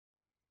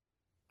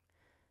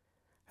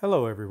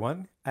Hello,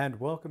 everyone, and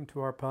welcome to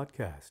our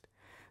podcast.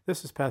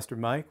 This is Pastor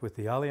Mike with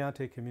the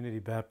Aliante Community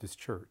Baptist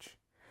Church.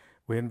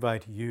 We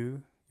invite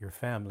you, your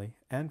family,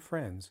 and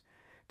friends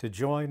to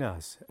join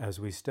us as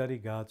we study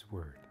God's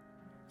Word.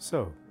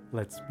 So,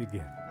 let's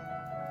begin.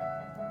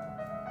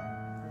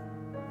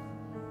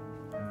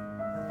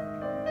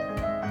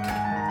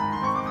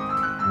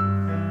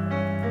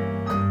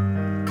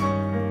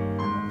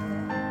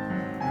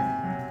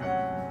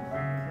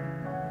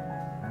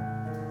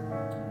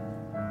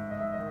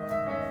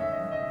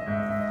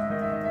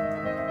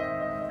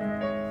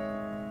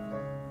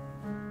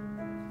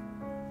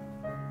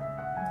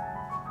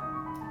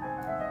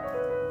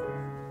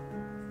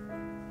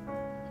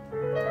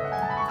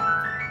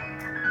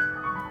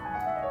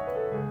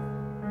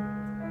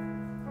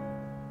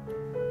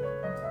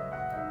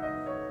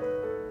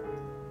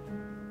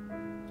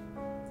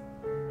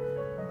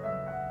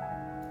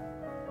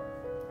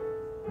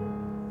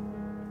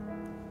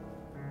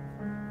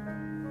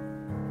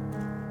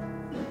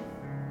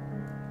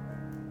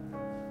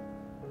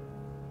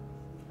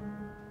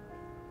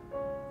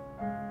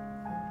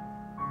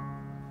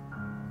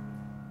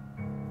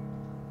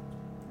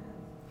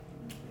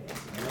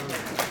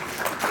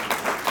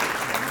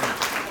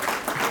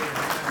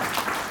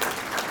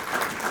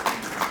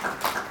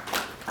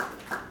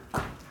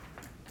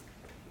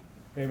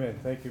 Amen.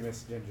 Thank you,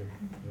 Miss Ginger.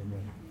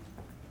 Amen.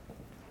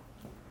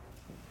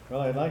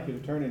 Well, I'd like you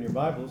to turn in your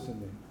Bibles in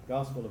the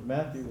Gospel of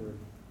Matthew. We're in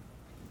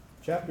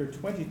chapter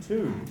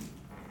 22.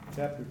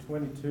 Chapter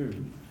 22.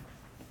 And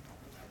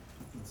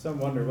some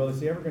wonder, well, is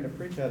he ever going to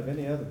preach out of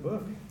any other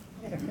book?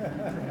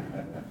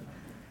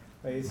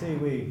 Well, you see,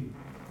 we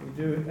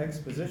do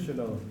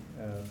expositional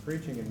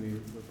preaching, and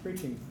we're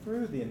preaching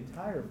through the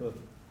entire book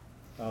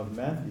of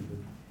Matthew.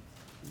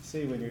 But you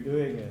see, when you're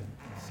doing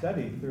a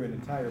study through an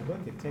entire book,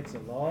 it takes a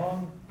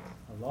long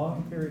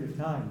period of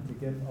time to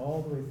get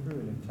all the way through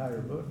an entire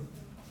book.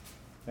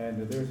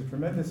 And there's a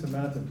tremendous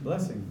amount of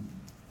blessing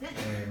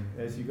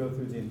as you go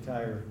through the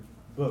entire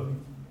book.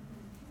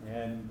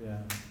 And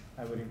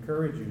I would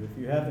encourage you,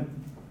 if you haven't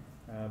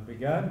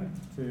begun,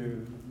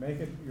 to make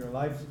it your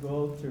life's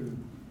goal to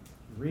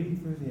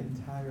read through the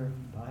entire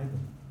Bible,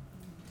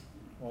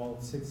 all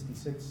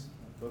 66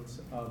 books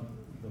of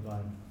the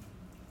Bible.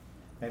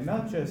 And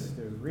not just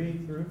to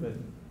read through, but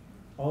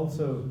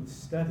also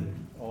study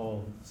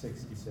all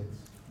 66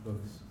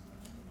 books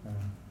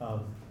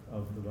of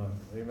the Bible.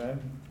 Amen?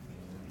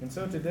 And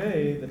so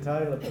today, the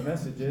title of the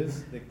message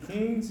is The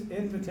King's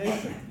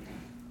Invitation.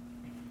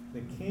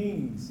 The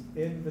King's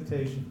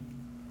Invitation.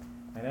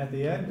 And at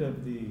the end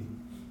of the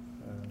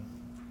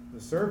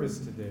service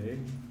today,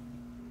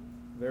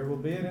 there will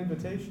be an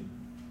invitation.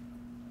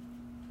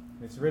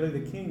 It's really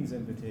the King's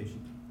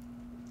invitation.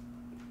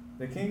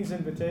 The King's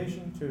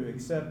invitation to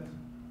accept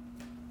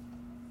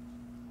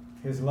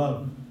His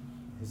love,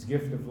 His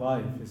gift of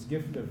life, His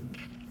gift of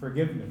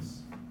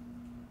forgiveness,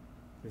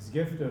 His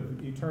gift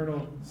of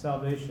eternal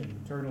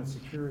salvation, eternal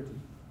security,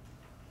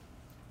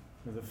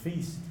 the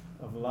feast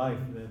of life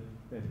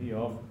that He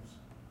offers.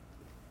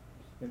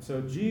 And so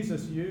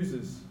Jesus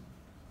uses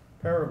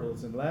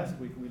parables, and last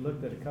week we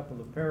looked at a couple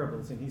of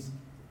parables, and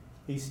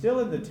he's still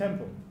in the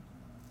temple,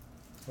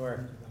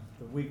 or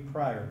the week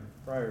prior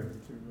to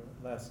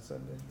last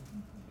Sunday.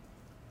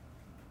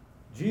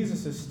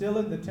 Jesus is still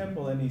in the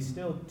temple and he's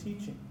still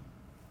teaching.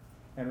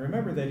 And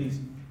remember that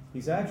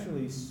he's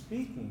actually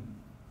speaking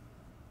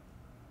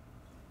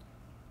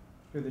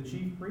to the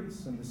chief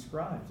priests and the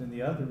scribes and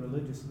the other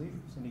religious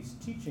leaders. And he's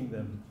teaching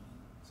them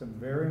some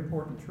very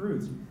important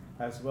truths,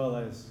 as well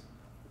as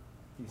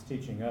he's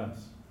teaching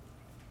us.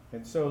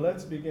 And so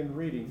let's begin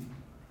reading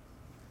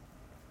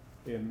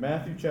in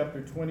Matthew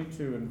chapter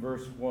 22 and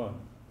verse 1.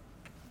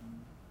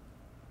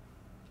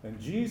 And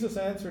Jesus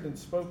answered and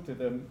spoke to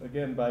them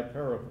again by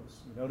parables.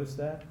 You notice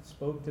that?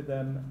 Spoke to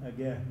them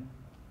again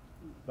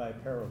by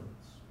parables.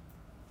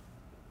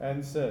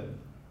 And said,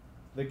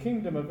 The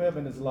kingdom of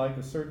heaven is like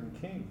a certain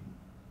king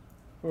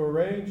who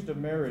arranged a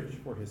marriage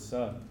for his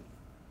son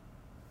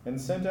and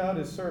sent out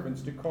his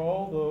servants to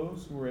call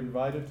those who were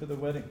invited to the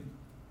wedding.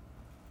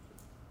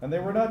 And they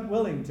were not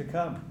willing to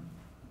come.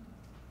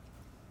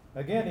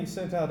 Again he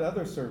sent out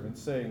other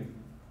servants, saying,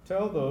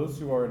 Tell those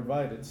who are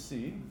invited,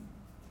 see,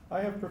 I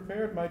have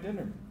prepared my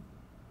dinner.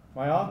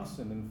 My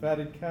oxen and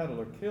fatted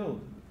cattle are killed,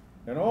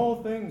 and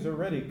all things are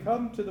ready.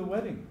 Come to the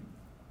wedding.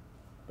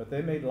 But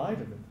they made light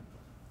of it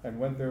and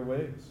went their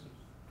ways.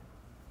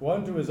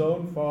 One to his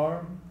own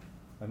farm,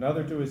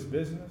 another to his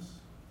business.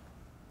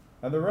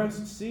 And the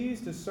rest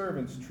seized his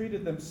servants,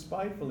 treated them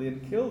spitefully,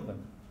 and killed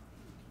them.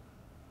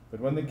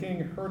 But when the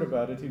king heard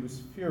about it, he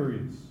was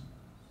furious.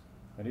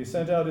 And he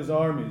sent out his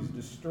armies,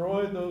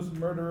 destroyed those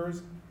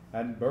murderers,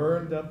 and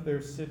burned up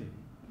their city.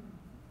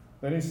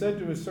 Then he said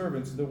to his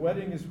servants, The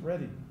wedding is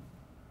ready,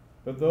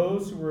 but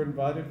those who were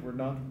invited were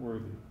not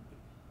worthy.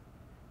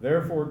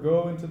 Therefore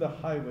go into the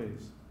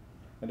highways,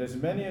 and as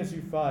many as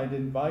you find,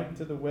 invite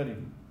to the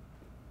wedding.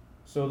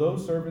 So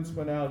those servants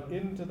went out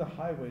into the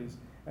highways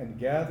and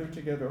gathered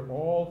together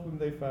all whom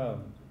they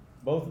found,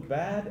 both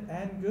bad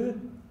and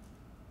good.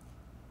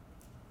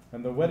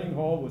 and the wedding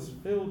hall was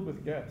filled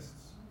with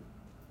guests.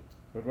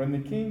 But when the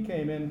king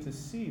came in to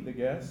see the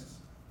guests,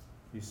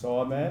 he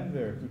saw a man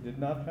there who did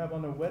not have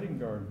on a wedding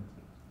garment.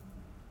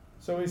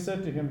 So he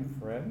said to him,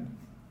 "Friend,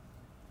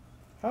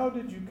 how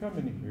did you come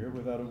in here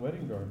without a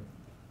wedding garment?"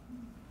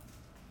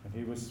 And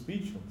he was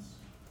speechless.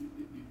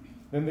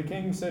 Then the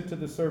king said to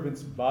the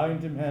servants,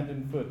 "Bind him hand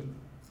and foot,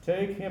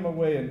 take him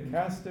away and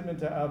cast him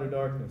into outer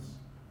darkness.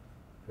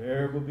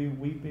 There will be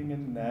weeping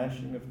and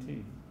gnashing of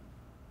teeth.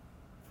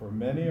 For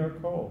many are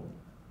called,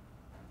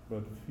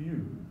 but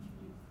few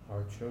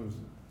are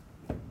chosen."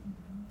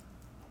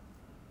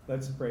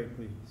 Let's pray,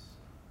 please.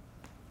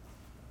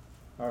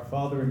 Our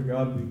Father and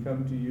God, we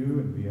come to you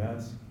and we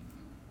ask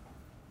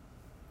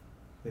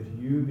that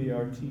you be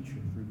our teacher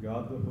through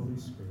God the Holy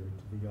Spirit,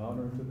 to the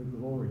honor and to the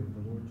glory of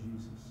the Lord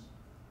Jesus,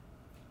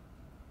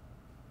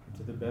 and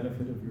to the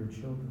benefit of your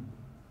children,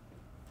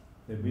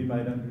 that we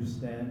might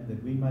understand,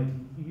 that we might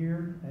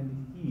hear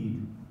and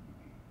heed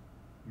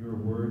your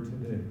word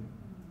today.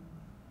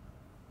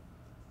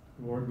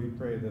 Lord, we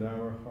pray that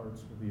our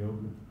hearts will be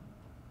open.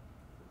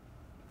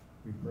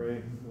 We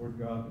pray, Lord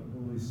God, the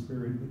Holy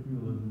Spirit, that you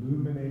will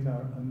illuminate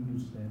our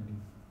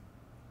understanding,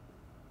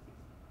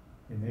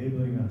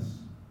 enabling us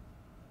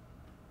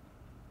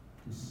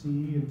to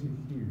see and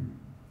to hear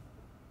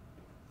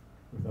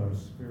with our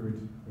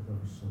spirit, with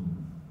our soul.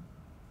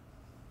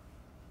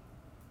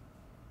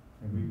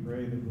 And we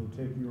pray that we'll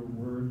take your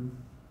word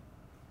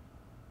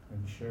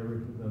and share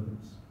it with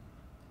others,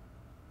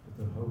 with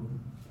the hope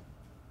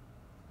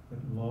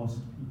that lost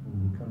people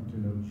will come to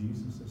know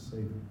Jesus as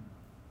Savior.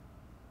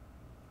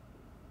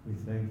 We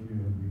thank you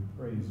and we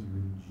praise you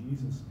in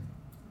Jesus'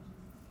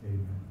 name.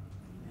 Amen.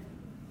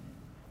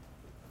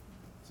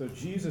 So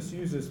Jesus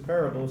uses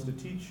parables to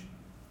teach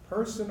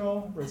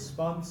personal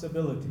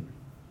responsibility.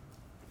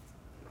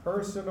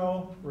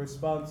 Personal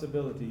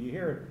responsibility. You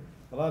hear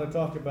a lot of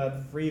talk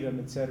about freedom,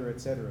 etc.,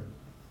 etc.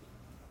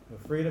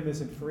 But freedom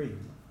isn't free.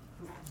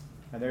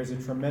 And there's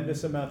a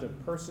tremendous amount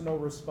of personal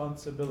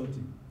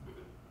responsibility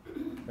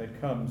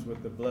that comes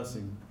with the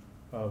blessing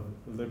of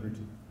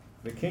liberty.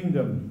 The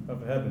kingdom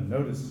of heaven.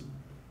 Notice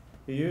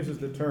he uses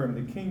the term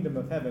the kingdom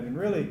of heaven. And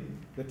really,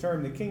 the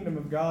term the kingdom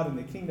of God and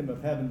the kingdom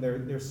of heaven,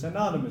 they're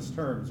synonymous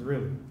terms,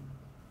 really.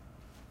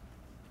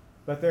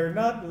 But they're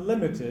not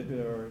limited,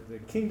 or the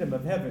kingdom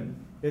of heaven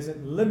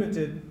isn't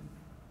limited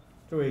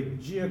to a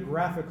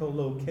geographical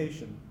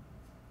location,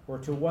 or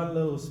to one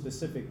little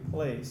specific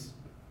place,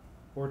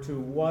 or to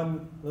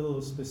one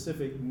little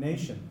specific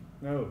nation.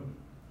 No.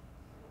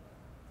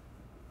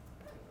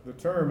 The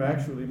term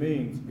actually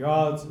means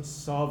God's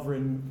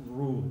sovereign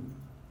rule.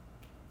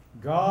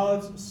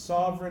 God's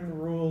sovereign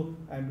rule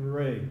and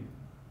reign.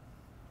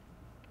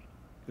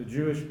 The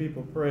Jewish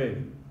people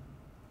prayed,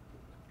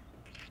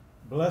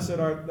 "Blessed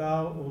art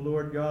thou, O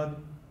Lord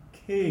God,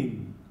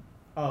 King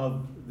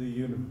of the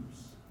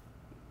universe."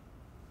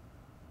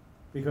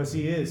 Because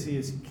he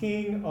is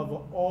King of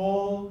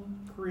all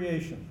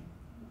creation.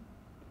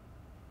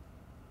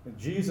 And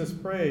Jesus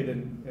prayed,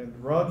 and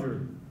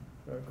Roger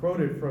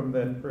quoted from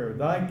that prayer,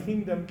 "Thy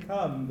kingdom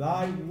come,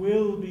 thy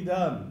will be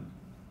done,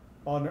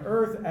 on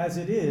earth as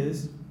it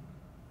is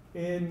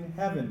in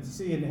heaven."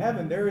 See, in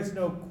heaven there is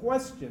no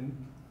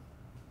question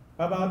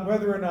about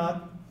whether or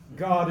not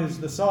God is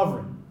the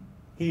sovereign.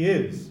 He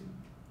is.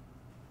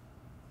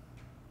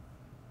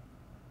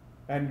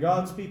 And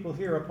God's people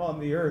here upon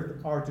the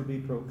earth are to be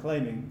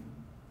proclaiming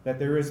that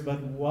there is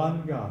but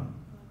one God.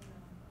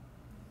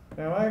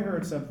 Now, I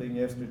heard something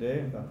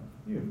yesterday. I thought,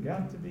 you've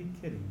got to be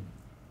kidding me.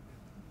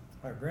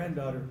 Our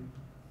granddaughter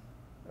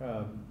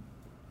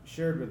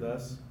shared with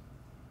us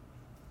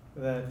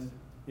that,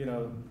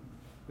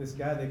 this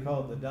guy they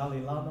called the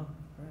Dalai Lama,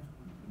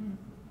 right,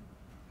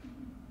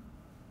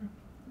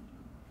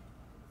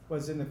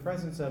 was in the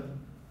presence of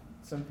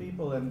some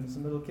people and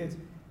some little kids,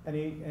 and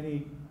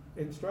he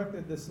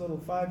instructed this little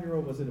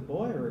 5-year-old, was it a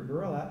boy or a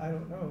girl? I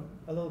don't know,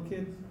 a little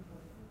kid,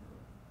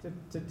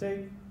 to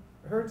take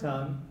her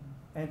tongue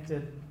and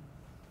to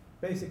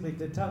basically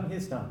to tongue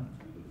his tongue.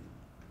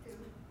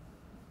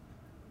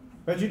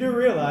 But you do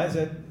realize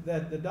that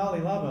the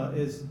Dalai Lama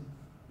is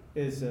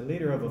a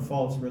leader of a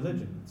false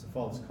religion. It's a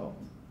false cult.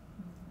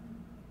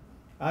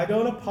 I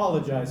don't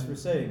apologize for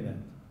saying that,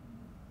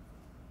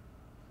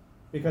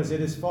 because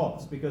it is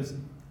false. Because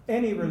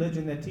any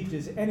religion that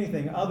teaches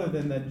anything other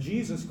than that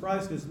Jesus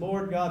Christ is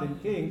Lord, God,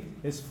 and King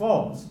is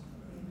false,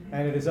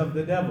 and it is of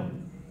the devil.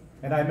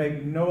 And I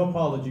make no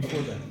apology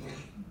for that.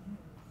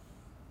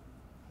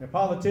 Now,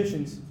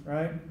 politicians,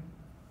 right?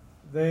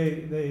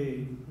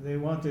 They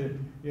want to,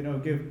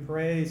 give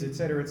praise, et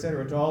cetera,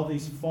 to all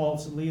these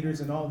false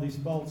leaders and all these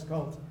false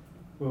cults.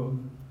 Well,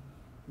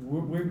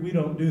 we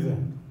don't do that.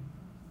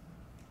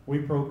 We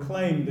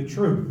proclaim the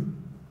truth.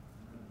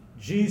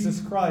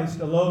 Jesus Christ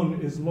alone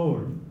is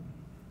Lord.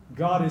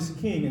 God is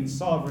King and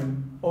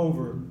sovereign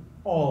over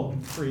all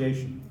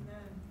creation.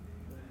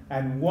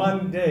 And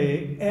one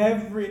day,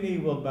 every knee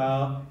will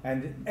bow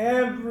and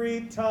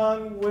every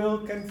tongue will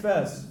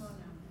confess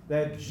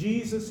that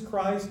Jesus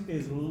Christ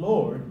is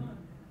Lord,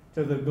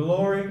 to the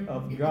glory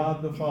of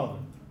God the Father.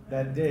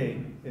 that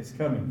day is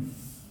coming.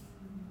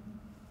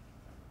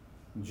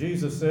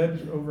 Jesus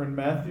said over in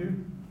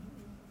Matthew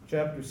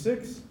chapter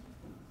 6,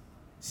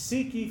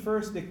 seek ye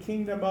first the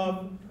kingdom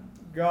of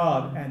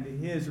God and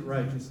his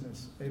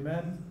righteousness.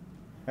 Amen?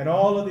 And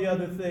all of the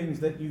other things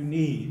that you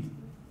need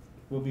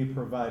will be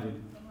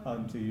provided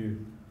unto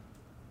you.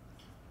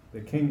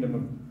 The kingdom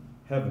of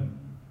heaven.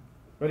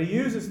 But he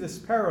uses this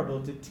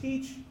parable to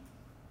teach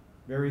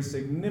very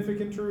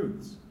significant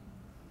truths.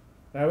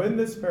 Now, in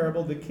this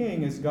parable, the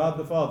king is God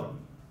the Father.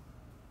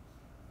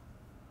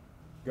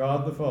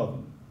 God the Father.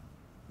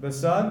 The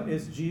Son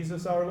is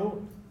Jesus our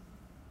Lord.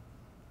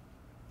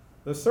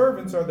 The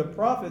servants are the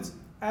prophets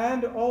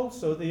and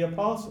also the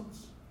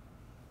apostles.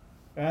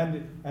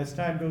 And as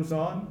time goes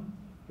on,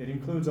 it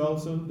includes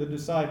also the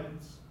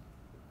disciples.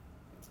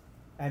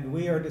 And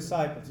we are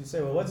disciples. You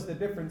say, well, what's the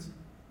difference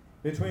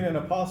between an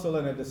apostle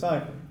and a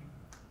disciple?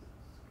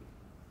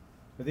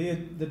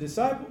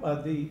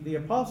 The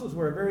apostles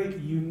were a very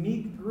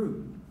unique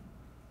group.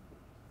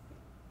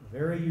 A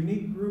very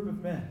unique group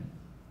of men.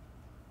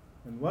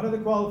 And one of the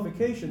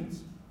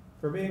qualifications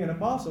for being an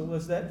apostle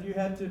was that you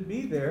had to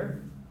be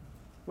there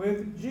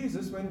with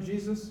Jesus when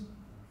Jesus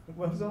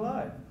was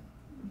alive.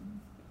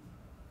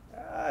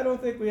 I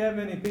don't think we have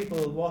many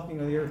people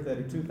walking on the earth that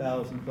are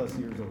 2,000 plus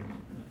years old.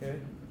 Okay?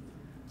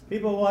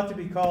 People want to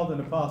be called an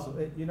apostle.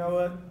 You know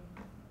what?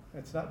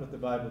 That's not what the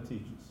Bible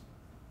teaches.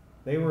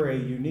 They were a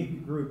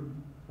unique group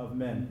of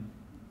men,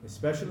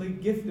 especially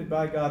gifted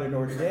by God and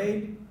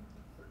ordained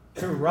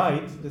to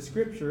write the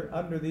Scripture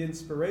under the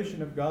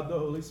inspiration of God the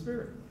Holy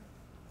Spirit.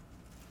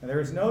 And there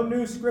is no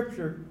new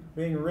Scripture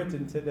being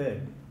written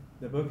today.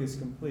 The book is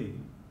complete.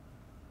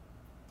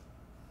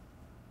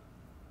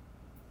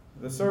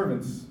 The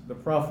servants, the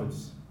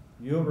prophets.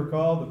 You'll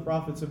recall the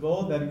prophets of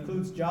old. That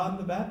includes John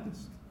the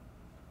Baptist,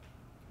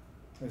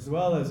 as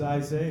well as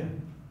Isaiah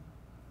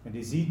and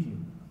Ezekiel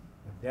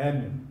and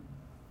Daniel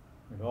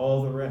and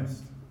all the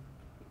rest.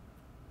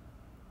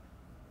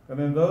 And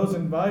then those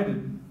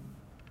invited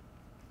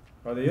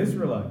are the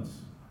Israelites,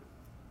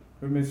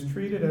 who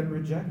mistreated and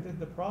rejected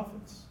the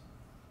prophets.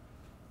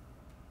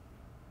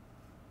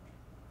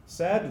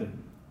 Sadly,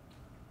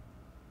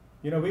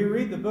 we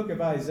read the book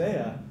of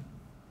Isaiah.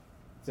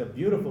 It's a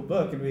beautiful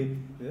book, and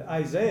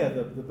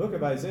the book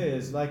of Isaiah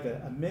is like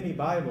a mini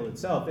Bible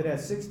itself. It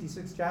has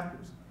 66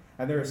 chapters,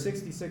 and there are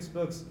 66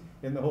 books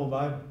in the whole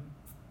Bible.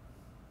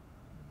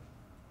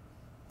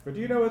 But do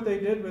you know what they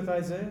did with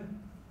Isaiah?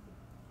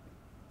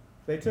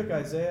 They took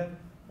Isaiah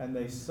and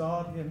they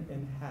sawed him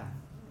in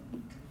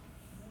half.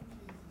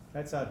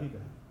 That's how he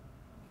died.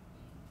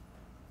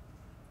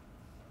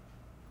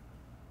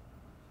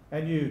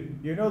 And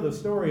you know the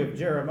story of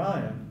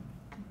Jeremiah.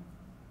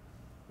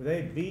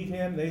 They beat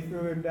him, they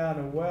threw him down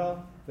a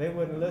well, they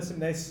wouldn't listen,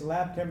 they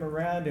slapped him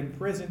around,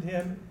 imprisoned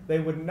him. They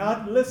would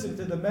not listen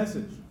to the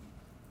message.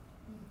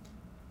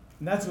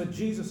 And that's what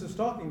Jesus is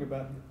talking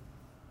about here.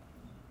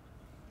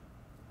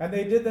 And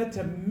they did that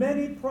to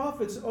many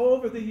prophets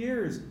over the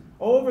years,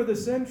 over the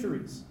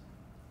centuries.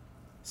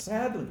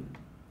 Sadly.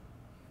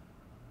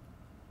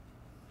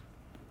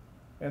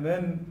 And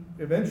then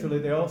eventually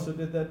they also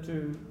did that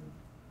to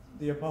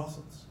the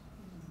apostles.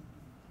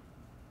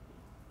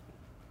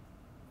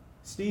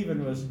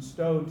 Stephen was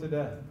stoned to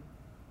death,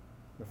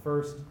 the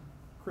first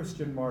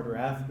Christian martyr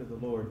after the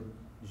Lord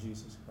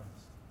Jesus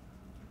Christ.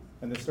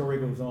 And the story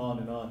goes on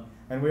and on.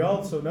 And we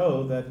also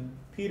know that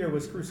Peter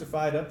was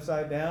crucified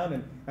upside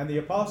down, and the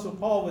Apostle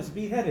Paul was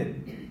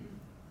beheaded.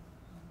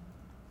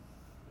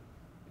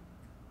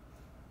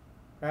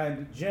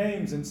 And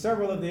James and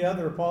several of the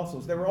other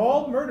apostles, they were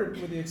all murdered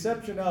with the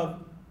exception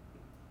of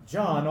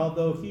John,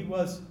 although he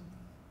was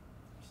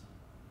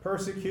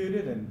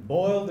persecuted and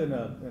boiled in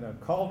a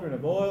cauldron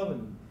of oil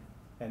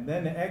and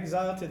then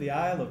exiled to the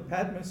Isle of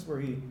Patmos,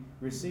 where he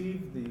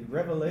received the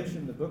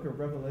revelation, the book of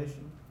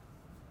Revelation.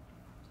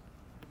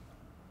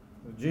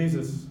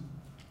 Jesus,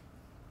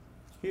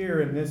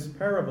 here in this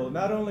parable,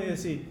 not only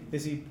is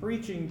he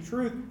preaching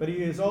truth, but he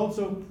is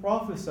also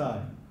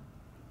prophesying.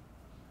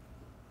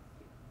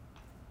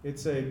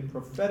 It's a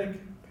prophetic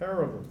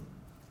parable.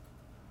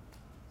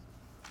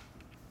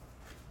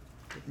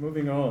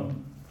 Moving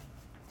on.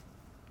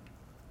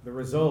 The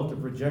result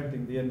of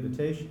rejecting the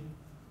invitation.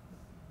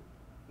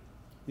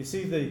 You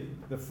see,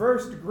 the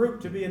first group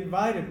to be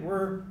invited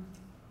were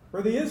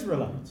the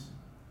Israelites.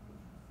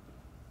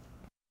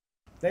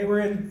 They were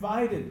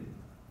invited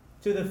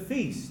to the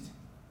feast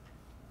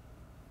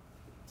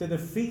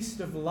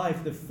of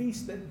life, the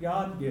feast that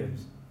God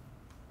gives.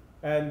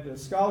 And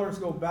scholars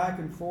go back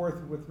and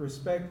forth with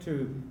respect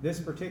to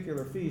this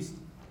particular feast.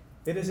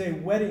 It is a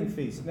wedding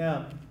feast.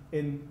 Now,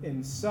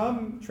 in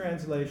some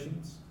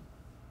translations,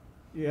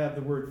 you have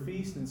the word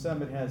feast, and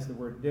some it has the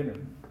word dinner.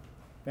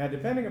 Now,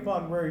 depending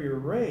upon where you're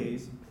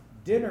raised,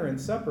 dinner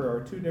and supper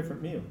are two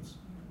different meals.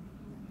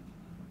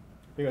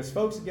 Because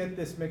folks get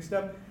this mixed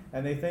up,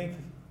 and they think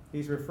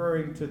he's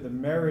referring to the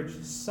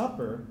marriage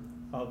supper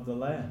of the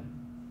Lamb.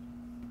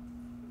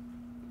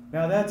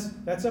 Now,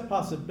 that's a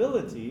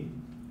possibility,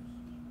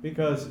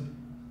 because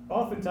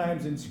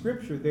oftentimes in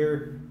Scripture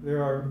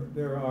there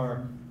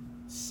are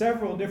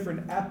several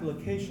different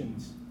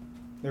applications.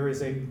 There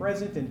is a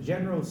present and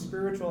general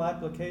spiritual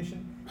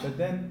application, but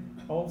then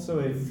also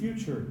a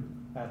future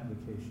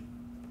application.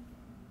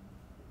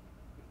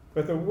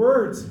 But the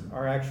words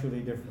are actually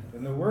different.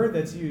 And the word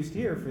that's used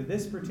here for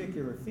this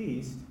particular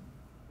feast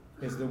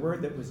is the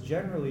word that was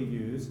generally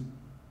used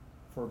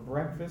for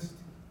breakfast,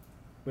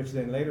 which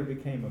then later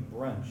became a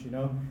brunch. You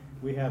know,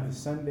 we have the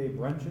Sunday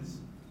brunches.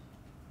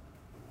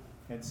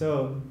 And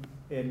so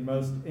in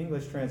most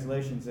English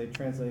translations, they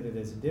translate it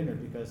as dinner,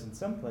 because in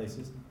some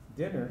places,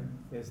 dinner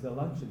is the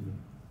luncheon meal.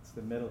 It's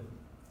the middle.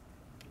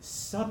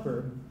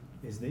 Supper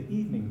is the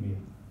evening meal.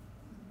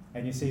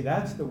 And you see,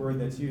 that's the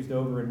word that's used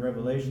over in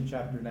Revelation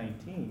chapter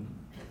 19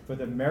 for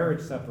the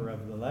marriage supper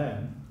of the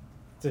Lamb.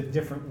 It's a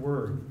different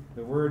word.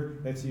 The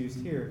word that's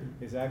used here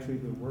is actually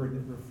the word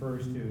that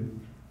refers to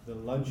the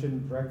luncheon,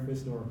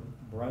 breakfast, or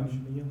brunch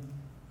meal.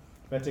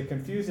 But to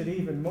confuse it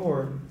even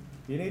more,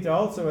 you need to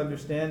also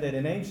understand that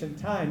in ancient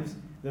times,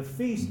 the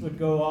feast would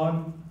go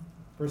on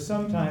for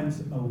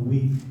sometimes a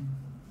week.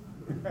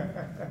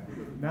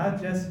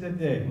 Not just a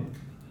day.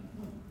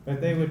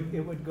 But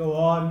it would go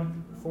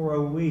on for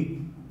a week.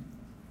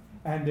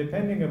 And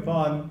depending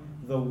upon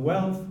the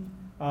wealth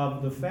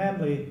of the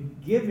family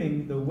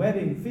giving the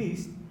wedding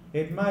feast,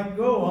 it might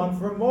go on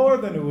for more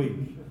than a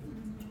week.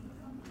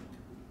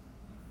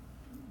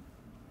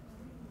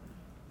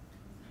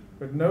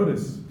 But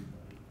notice,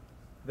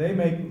 they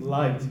make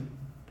light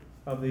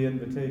of the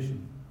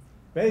invitation.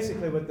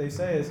 Basically what they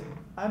say is,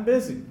 I'm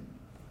busy.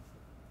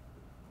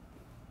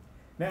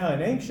 Now,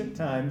 in ancient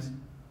times,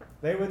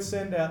 they would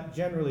send out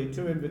generally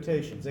 2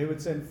 invitations. They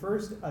would send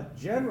first a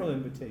general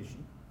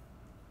invitation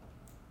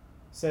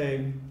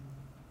saying,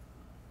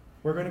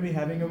 we're going to be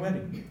having a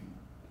wedding.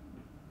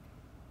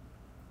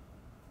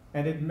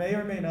 And it may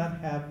or may not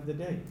have the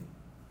date.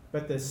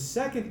 But the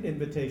second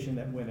invitation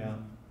that went out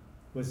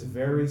was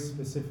very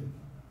specific.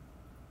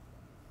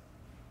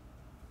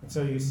 And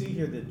so you see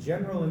here the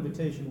general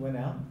invitation went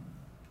out.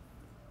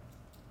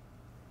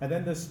 And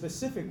then the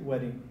specific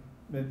wedding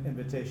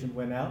invitation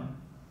went out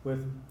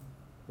with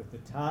the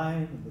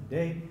time and the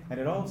date. And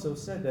it also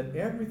said that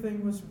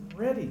everything was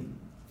ready.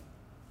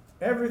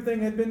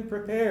 Everything had been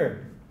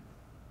prepared.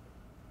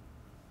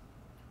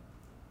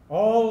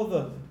 All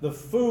the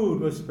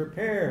food was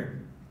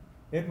prepared.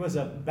 It was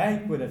a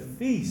banquet, a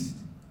feast.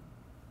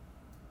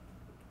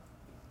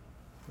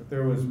 But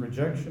there was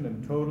rejection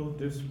and total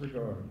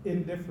disregard.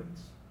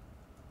 Indifference.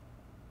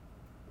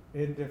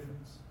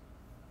 Indifference.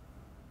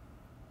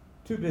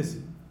 Too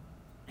busy.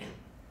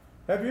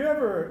 Have you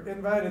ever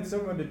invited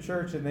someone to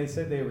church and they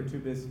said they were too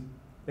busy?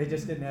 They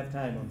just didn't have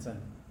time on Sunday.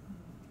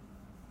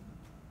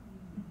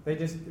 They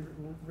just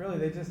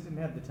didn't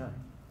have the time.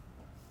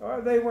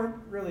 Or they weren't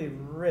really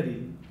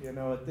ready,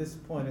 at this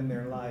point in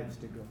their lives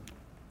to go.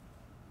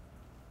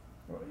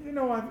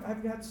 Well,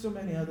 I've got so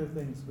many other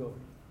things going.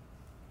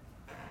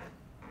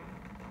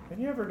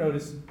 And you ever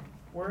notice,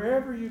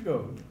 wherever you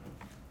go,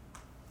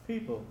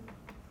 people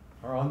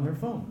are on their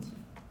phones.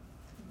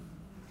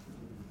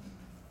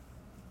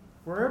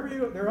 Wherever you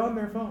go, they're on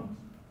their phones.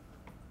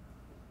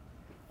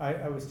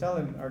 I was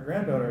telling our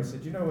granddaughter, I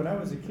said, when I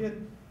was a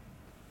kid,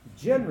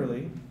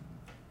 generally,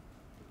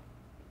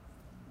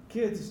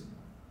 kids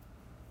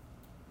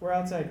were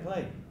outside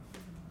playing.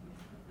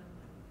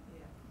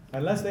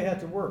 Unless they had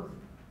to work.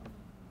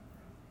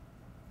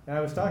 And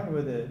I was talking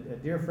with a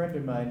dear friend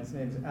of mine, his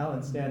name's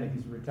Alan Stanek.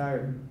 He's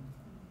retired.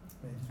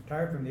 He's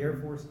retired from the Air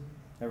Force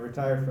and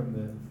retired from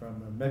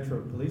the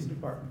Metro Police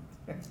Department.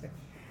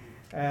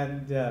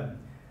 And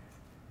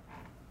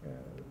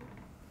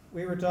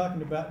we were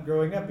talking about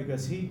growing up,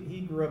 because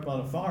he grew up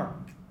on a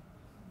farm.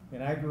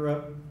 And I grew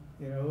up,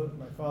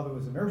 my father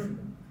was a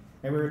nurseryman.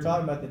 And we were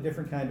talking about the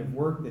different kind of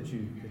work that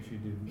you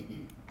do.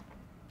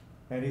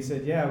 And he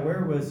said, yeah,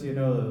 where were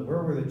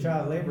the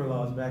child labor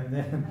laws back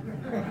then?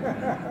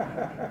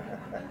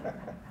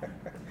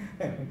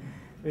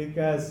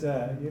 Because,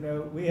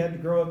 we had to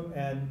grow up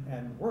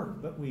and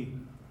work, but we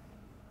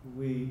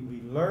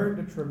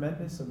learned a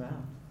tremendous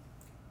amount.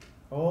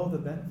 All the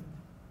benefit.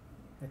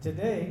 And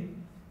today,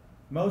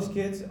 most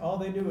kids, all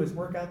they do is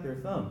work out their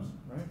thumbs,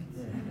 right?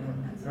 Yeah.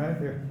 Right?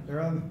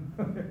 They're on.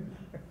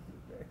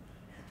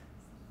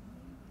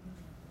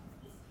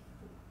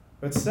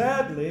 But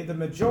sadly, the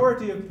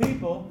majority of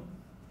people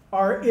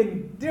are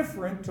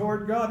indifferent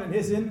toward God and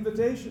His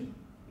invitation.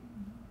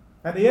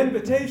 And the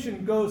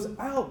invitation goes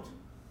out.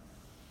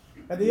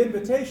 And the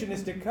invitation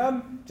is to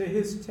come to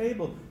His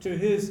table, to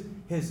His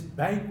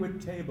banquet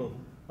table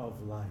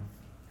of life.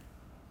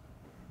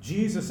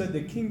 Jesus said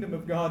the kingdom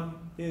of God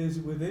is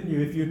within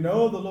you. If you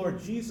know the Lord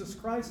Jesus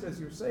Christ as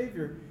your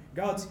Savior,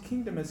 God's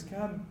kingdom has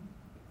come.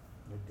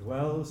 It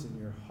dwells in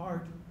your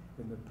heart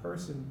in the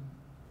person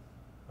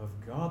of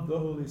God the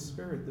Holy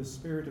Spirit, the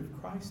Spirit of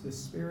Christ, the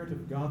Spirit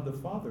of God the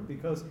Father,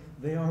 because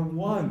they are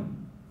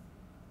one.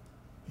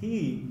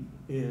 He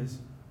is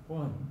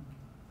one.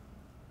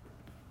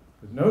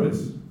 But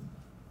notice,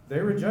 they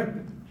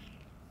rejected.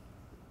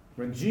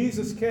 When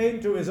Jesus came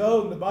to his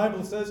own, the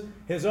Bible says,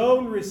 his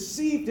own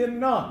received him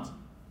not.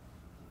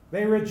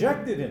 They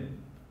rejected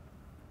him.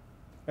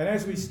 And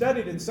as we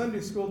studied in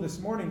Sunday school this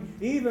morning,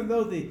 even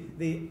though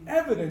the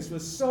evidence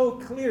was so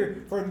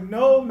clear, for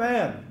no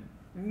man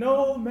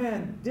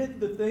did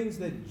the things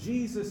that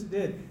Jesus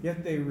did,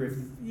 yet they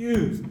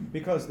refused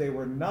because they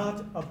were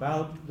not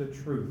about the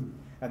truth,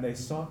 and they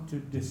sought to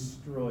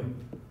destroy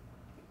it.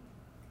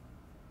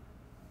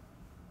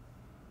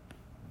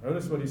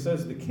 Notice what he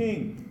says, the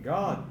king,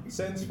 God,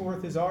 sends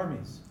forth his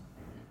armies.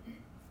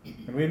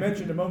 And we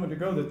mentioned a moment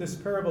ago that this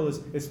parable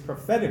is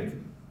prophetic.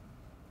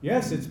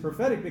 Yes, it's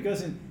prophetic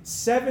because in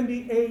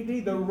 70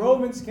 AD, the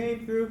Romans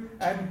came through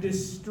and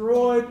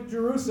destroyed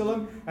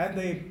Jerusalem, and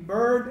they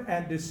burned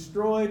and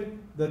destroyed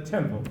the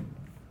temple.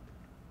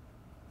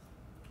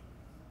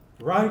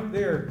 Right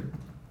there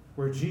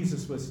where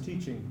Jesus was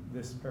teaching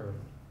this parable.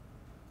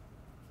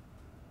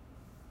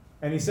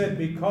 And he said,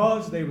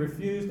 because they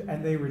refused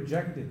and they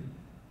rejected.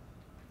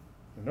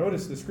 And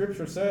notice the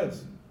scripture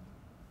says,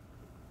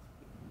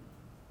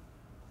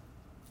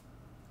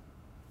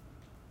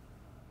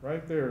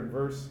 right there in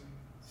verse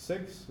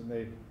 6,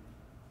 and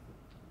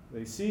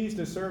they seized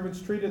his servants,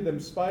 treated them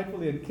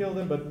spitefully, and killed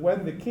them. But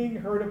when the king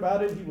heard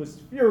about it, he was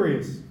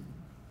furious.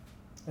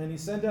 And he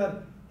sent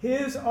out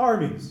his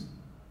armies.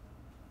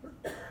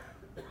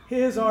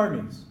 His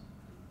armies.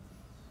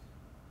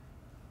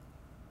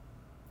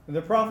 And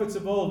the prophets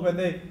of old, when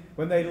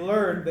they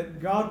learned that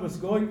God was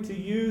going to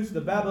use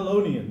the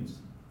Babylonians,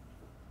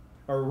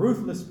 a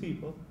ruthless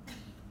people,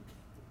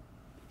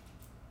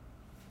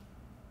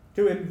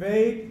 to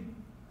invade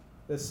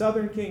the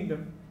southern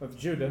kingdom of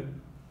Judah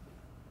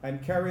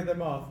and carry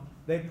them off,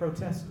 they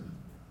protested.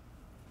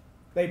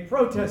 They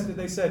protested.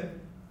 They said,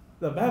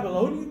 the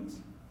Babylonians,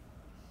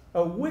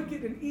 a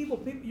wicked and evil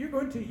people, you're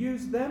going to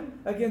use them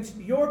against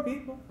your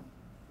people?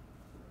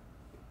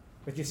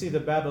 But you see,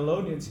 the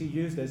Babylonians he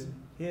used as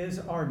his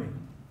army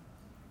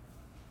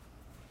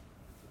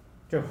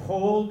to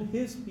hold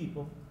his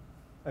people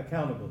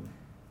accountable.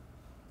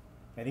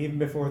 And even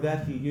before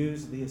that, he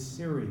used the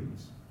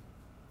Assyrians,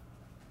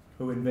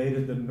 who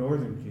invaded the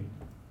northern kingdom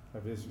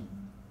of Israel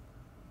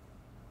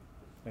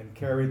and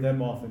carried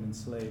them off and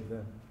enslaved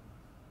them.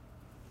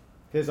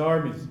 His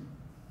armies,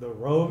 the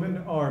Roman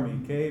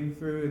army, came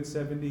through in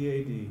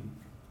 70 AD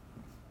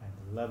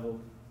and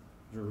leveled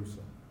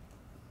Jerusalem.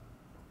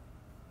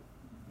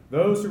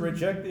 Those who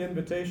reject the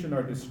invitation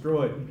are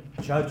destroyed.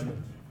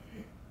 Judgment.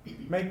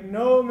 Make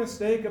no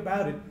mistake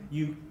about it.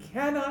 You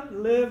cannot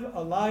live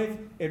a life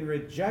in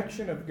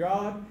rejection of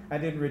God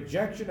and in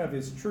rejection of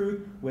his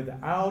truth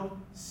without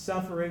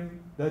suffering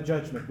the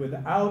judgment,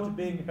 without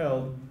being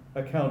held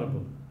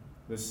accountable.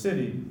 The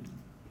city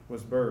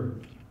was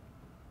burned.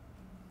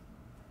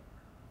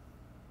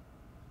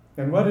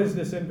 And what is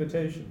this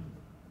invitation?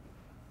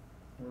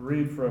 We'll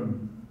read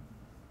from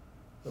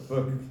the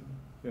book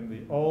in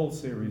the All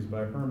series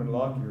by Herman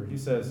Lockyer. He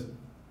says,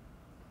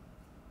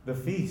 the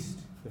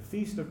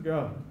feast of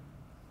God,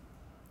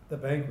 the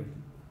banquet,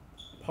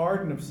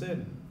 pardon of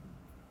sin,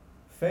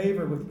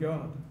 favor with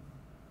God,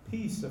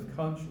 peace of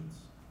conscience,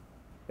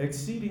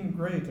 exceeding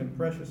great and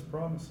precious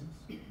promises,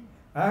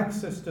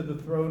 access to the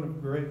throne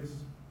of grace,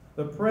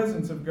 the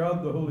presence of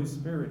God the Holy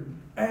Spirit,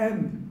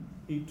 and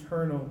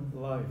eternal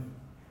life,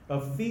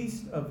 a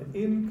feast of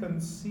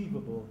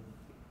inconceivable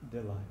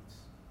delights,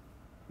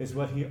 is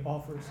what he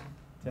offers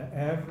to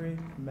every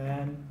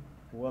man,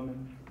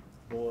 woman,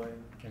 boy,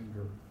 and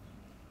girl.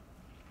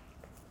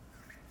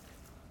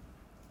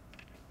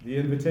 The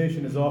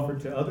invitation is offered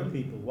to other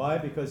people. Why?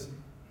 Because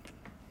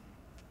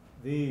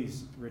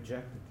these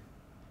rejected.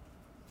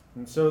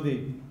 And so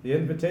the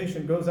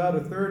invitation goes out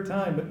a third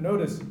time, but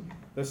notice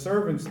the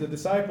servants, the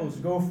disciples,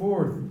 go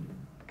forth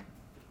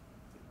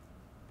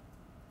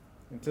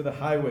into the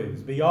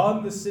highways,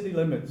 beyond the city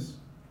limits,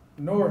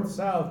 north,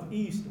 south,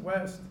 east,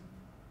 west.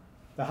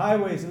 The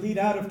highways lead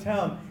out of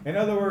town. In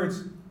other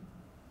words,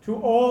 to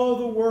all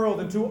the world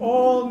and to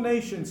all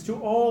nations, to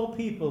all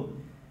people.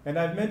 And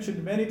I've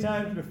mentioned many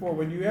times before,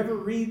 when you ever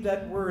read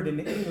that word in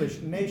English,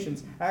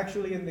 nations,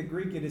 actually in the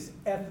Greek it is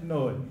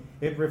ethnoi.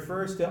 It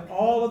refers to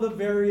all of the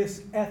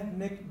various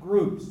ethnic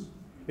groups,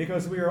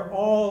 because we are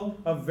all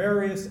of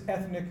various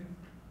ethnic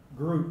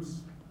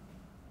groups.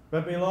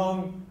 But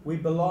we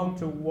belong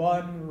to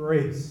one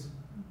race.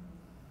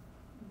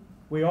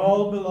 We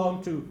all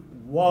belong to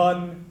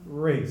one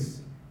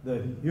race,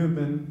 the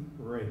human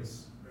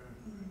race.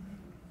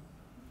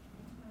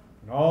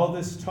 And all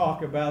this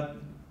talk about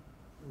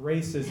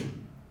racism,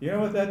 you know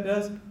what that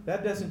does?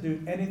 That doesn't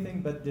do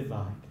anything but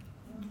divide.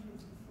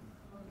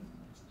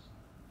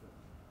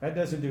 That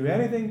doesn't do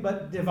anything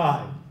but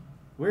divide.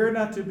 We're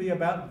not to be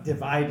about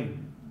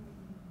dividing.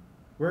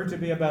 We're to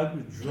be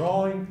about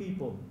drawing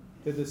people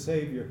to the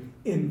Savior,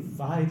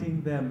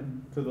 inviting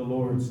them to the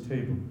Lord's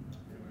table.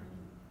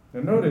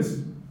 Now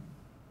notice,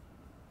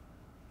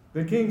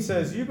 the king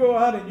says, you go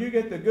out and you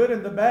get the good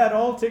and the bad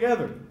all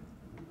together.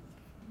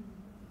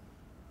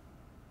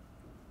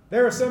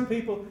 There are some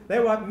people, they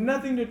want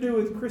nothing to do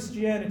with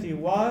Christianity.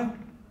 Why?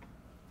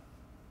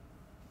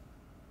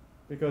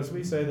 because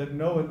we say that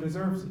no one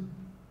deserves it.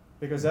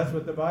 Because that's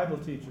what the Bible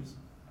teaches.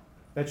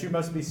 That you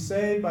must be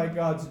saved by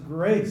God's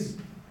grace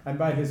and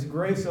by His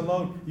grace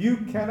alone. You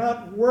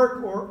cannot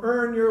work or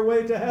earn your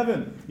way to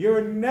heaven.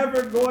 You're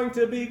never going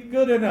to be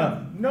good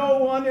enough. No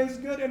one is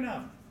good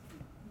enough.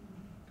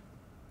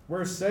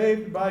 We're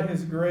saved by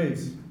His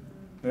grace.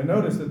 And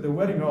notice that the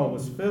wedding hall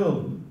was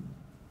filled.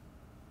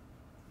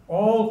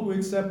 All who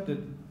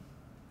accepted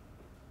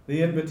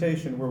the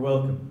invitation were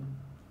welcome.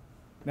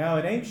 Now,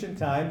 in ancient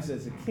times,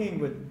 as a king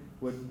would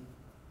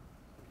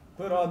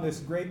put on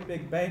this great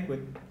big banquet,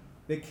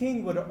 the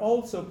king would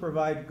also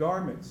provide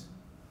garments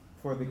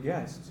for the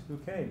guests who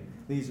came.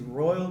 These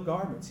royal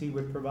garments he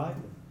would provide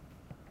them.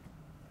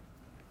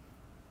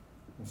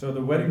 And so the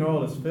wedding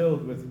hall is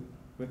filled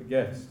with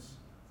guests.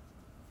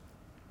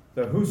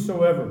 The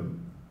whosoever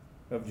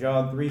of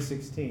John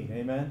 3:16,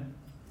 amen?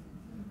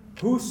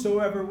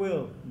 Whosoever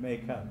will may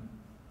come.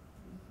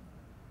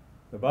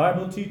 The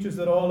Bible teaches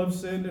that all have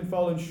sinned and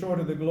fallen short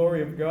of the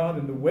glory of God,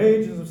 and the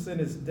wages of sin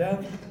is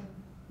death.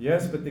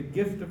 Yes, but the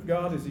gift of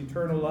God is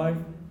eternal life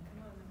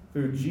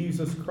through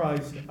Jesus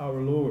Christ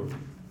our Lord.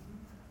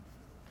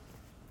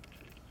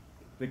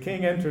 The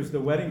king enters the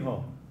wedding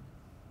hall.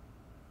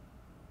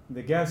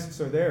 The guests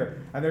are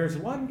there. And there's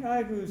one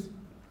guy who's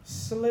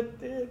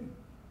slipped in.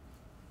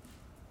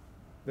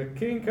 The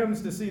king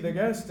comes to see the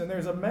guests, and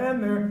there's a man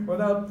there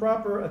without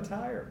proper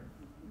attire.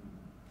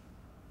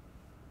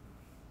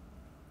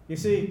 You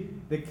see,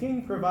 the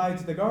king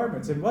provides the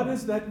garments. And what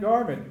is that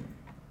garment?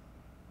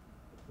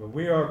 Well,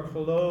 we are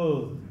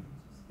clothed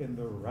in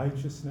the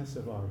righteousness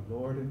of our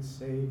Lord and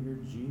Savior,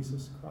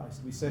 Jesus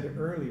Christ. We said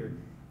earlier,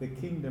 the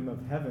kingdom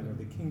of heaven or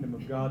the kingdom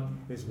of God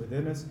is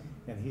within us,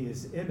 and He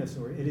is in us,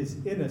 or it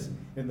is in us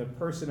in the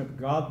person of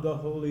God the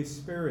Holy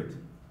Spirit.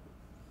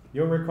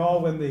 You'll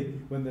recall when the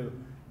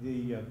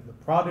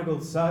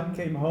prodigal son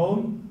came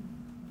home,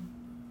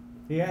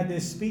 he had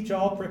this speech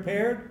all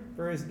prepared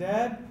for his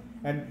dad,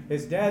 and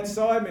his dad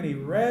saw him, and he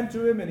ran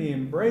to him, and he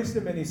embraced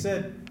him, and he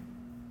said,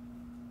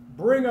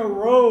 bring a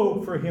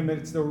robe for him.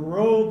 It's the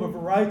robe of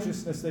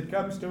righteousness that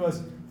comes to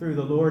us through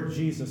the Lord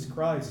Jesus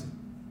Christ.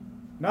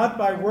 Not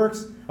by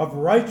works of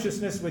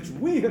righteousness which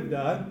we have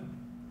done,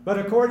 but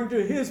according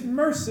to His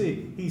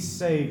mercy He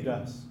saved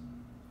us.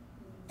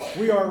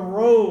 We are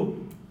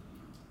robed.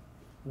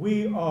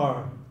 We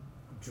are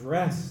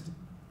dressed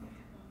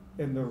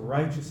in the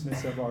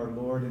righteousness of our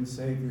Lord and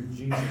Savior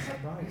Jesus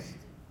Christ.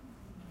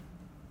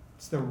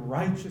 It's the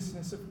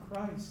righteousness of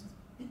Christ.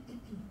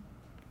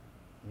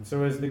 And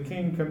so as the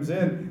king comes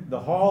in,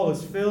 the hall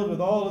is filled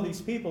with all of these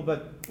people,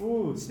 but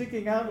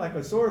sticking out like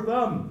a sore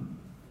thumb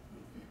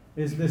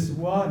is this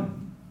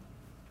one.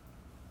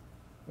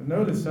 And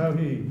notice how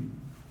he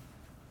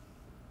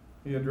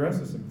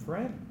addresses him,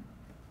 friend.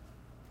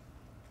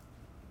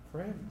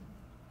 Friend.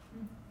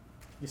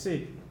 You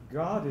see,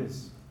 God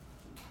is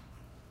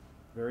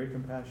very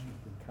compassionate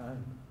and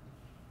kind.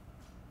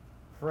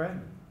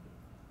 Friend,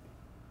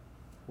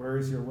 where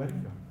is your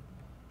wedding garment?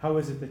 How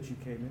is it that you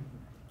came in?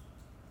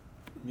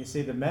 You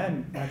see, the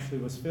man actually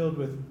was filled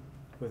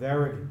with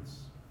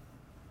arrogance.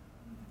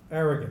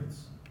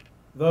 Arrogance.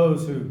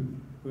 Those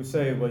who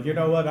say, well, you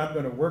know what, I'm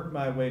going to work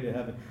my way to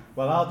heaven.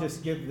 Well, I'll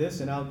just give this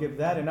and I'll give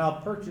that and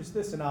I'll purchase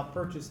this and I'll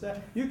purchase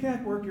that. You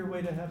can't work your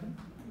way to heaven.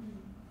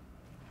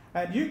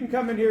 And you can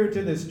come in here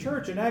to this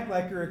church and act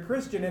like you're a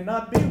Christian and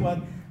not be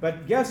one,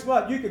 but guess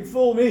what? You can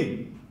fool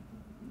me.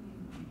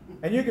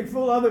 And you can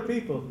fool other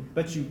people,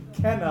 but you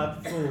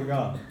cannot fool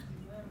God.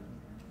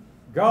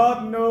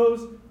 God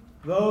knows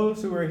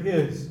those who are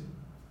His.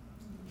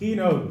 He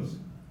knows.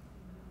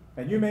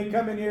 And you may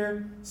come in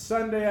here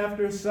Sunday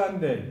after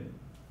Sunday,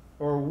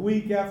 or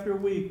week after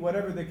week,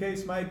 whatever the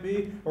case might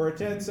be, or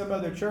attend some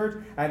other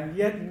church, and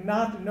yet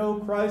not know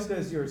Christ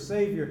as your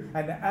Savior,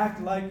 and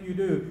act like you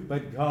do.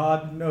 But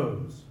God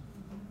knows.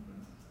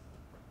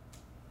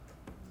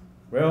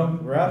 Well,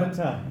 we're out of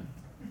time.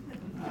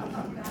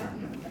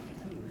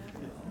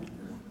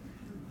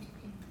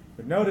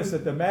 But notice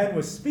that the man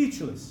was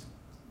speechless.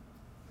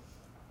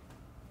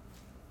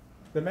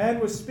 The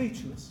man was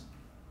speechless.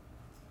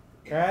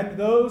 And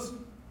those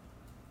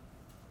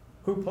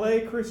who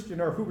play Christian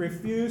or who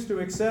refuse to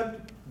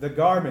accept the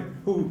garment,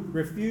 who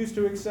refuse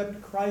to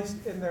accept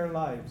Christ in their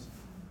lives,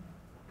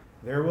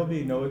 there will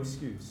be no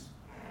excuse.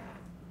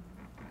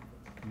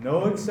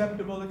 No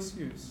acceptable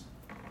excuse.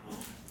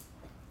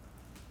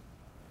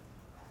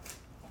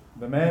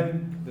 The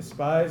man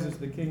despises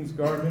the king's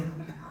garment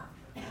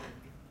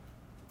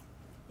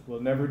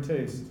will never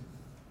taste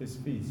his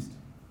feast.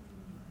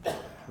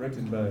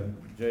 Written by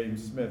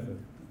James Smith, a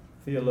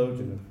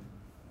theologian of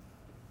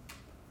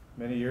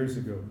many years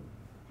ago.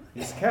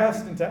 He's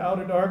cast into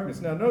outer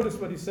darkness. Now notice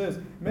what he says.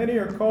 Many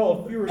are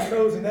called, few are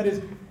chosen. That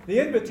is, the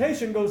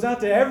invitation goes out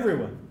to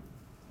everyone.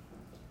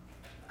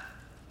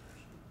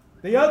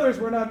 The others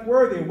were not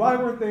worthy. Why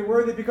weren't they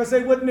worthy? Because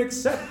they wouldn't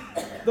accept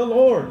the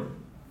Lord.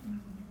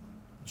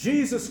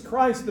 Jesus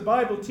Christ, the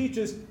Bible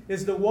teaches,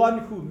 is the one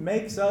who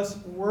makes us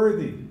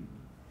worthy.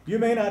 You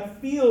may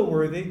not feel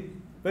worthy,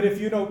 but if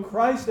you know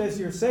Christ as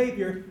your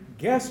Savior,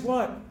 guess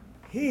what?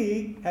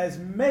 He has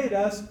made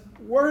us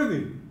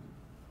worthy.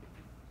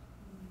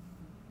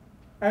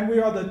 And we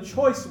are the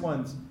choice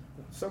ones.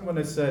 Someone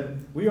has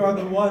said, we are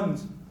the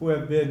ones who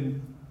have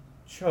been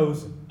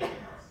chosen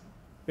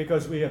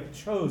because we have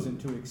chosen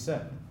to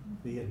accept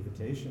the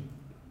invitation.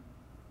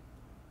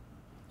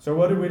 So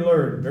what did we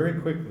learn very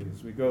quickly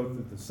as we go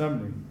through the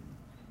summary?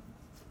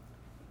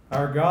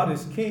 Our God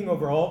is king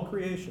over all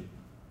creation.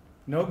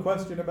 No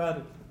question about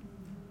it.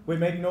 We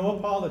make no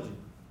apology.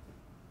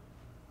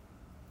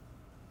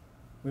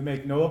 We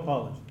make no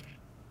apology.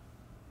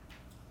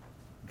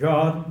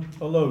 God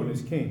alone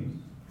is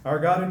king. Our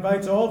God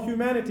invites all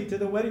humanity to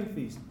the wedding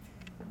feast.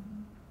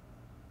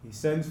 He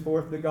sends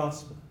forth the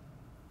gospel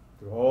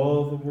to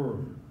all the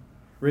world.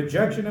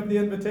 Rejection of the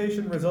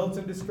invitation results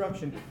in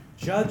destruction.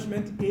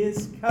 Judgment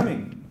is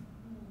coming.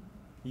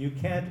 You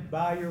can't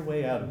buy your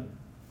way out of it.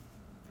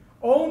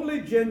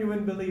 Only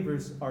genuine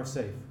believers are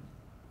safe.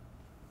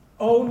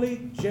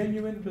 Only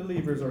genuine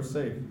believers are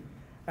saved.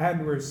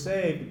 And we're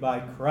saved by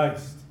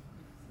Christ.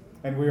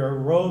 And we are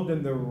robed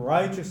in the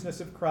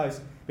righteousness of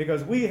Christ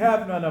because we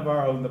have none of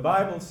our own. The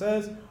Bible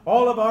says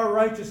all of our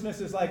righteousness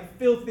is like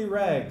filthy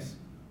rags.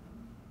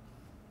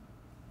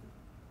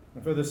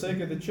 And for the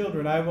sake of the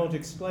children, I won't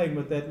explain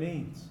what that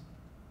means.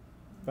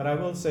 But I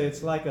will say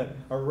it's like a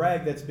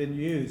rag that's been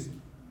used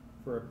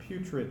for a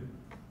putrid,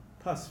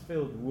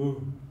 pus-filled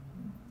wound.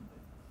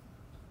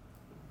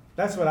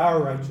 That's what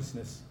our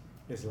righteousness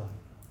is like.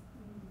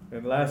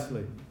 And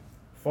lastly,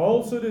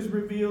 falsehood is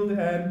revealed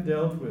and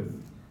dealt with.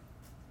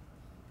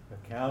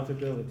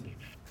 Accountability.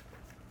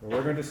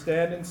 We're going to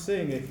stand and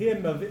sing a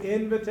hymn of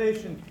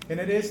invitation, and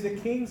it is the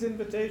King's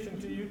invitation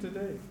to you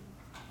today.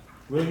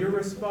 Will you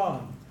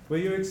respond? Will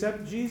you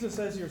accept Jesus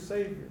as your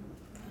Savior?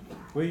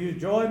 Will you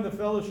join the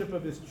fellowship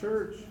of His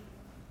church?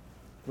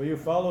 Will you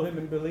follow Him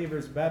in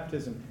believers'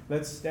 baptism?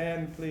 Let's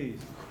stand, please,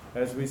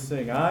 as we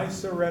sing, I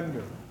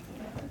surrender.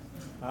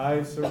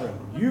 I surrender.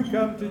 You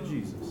come to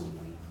Jesus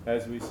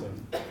as we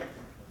sing.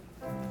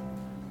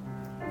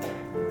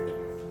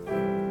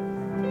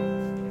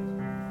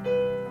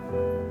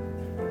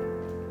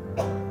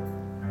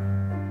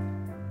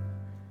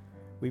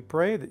 We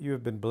pray that you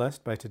have been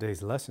blessed by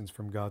today's lessons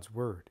from God's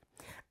Word.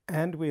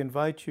 And we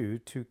invite you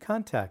to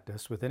contact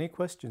us with any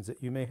questions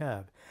that you may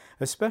have,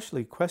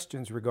 especially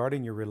questions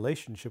regarding your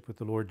relationship with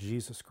the Lord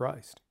Jesus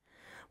Christ.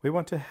 We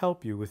want to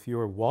help you with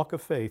your walk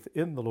of faith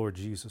in the Lord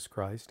Jesus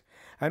Christ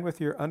and with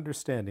your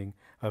understanding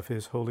of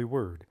His holy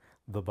Word,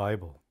 the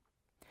Bible.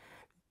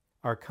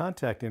 Our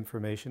contact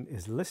information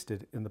is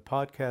listed in the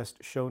podcast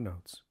show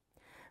notes.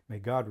 May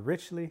God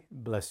richly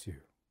bless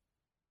you.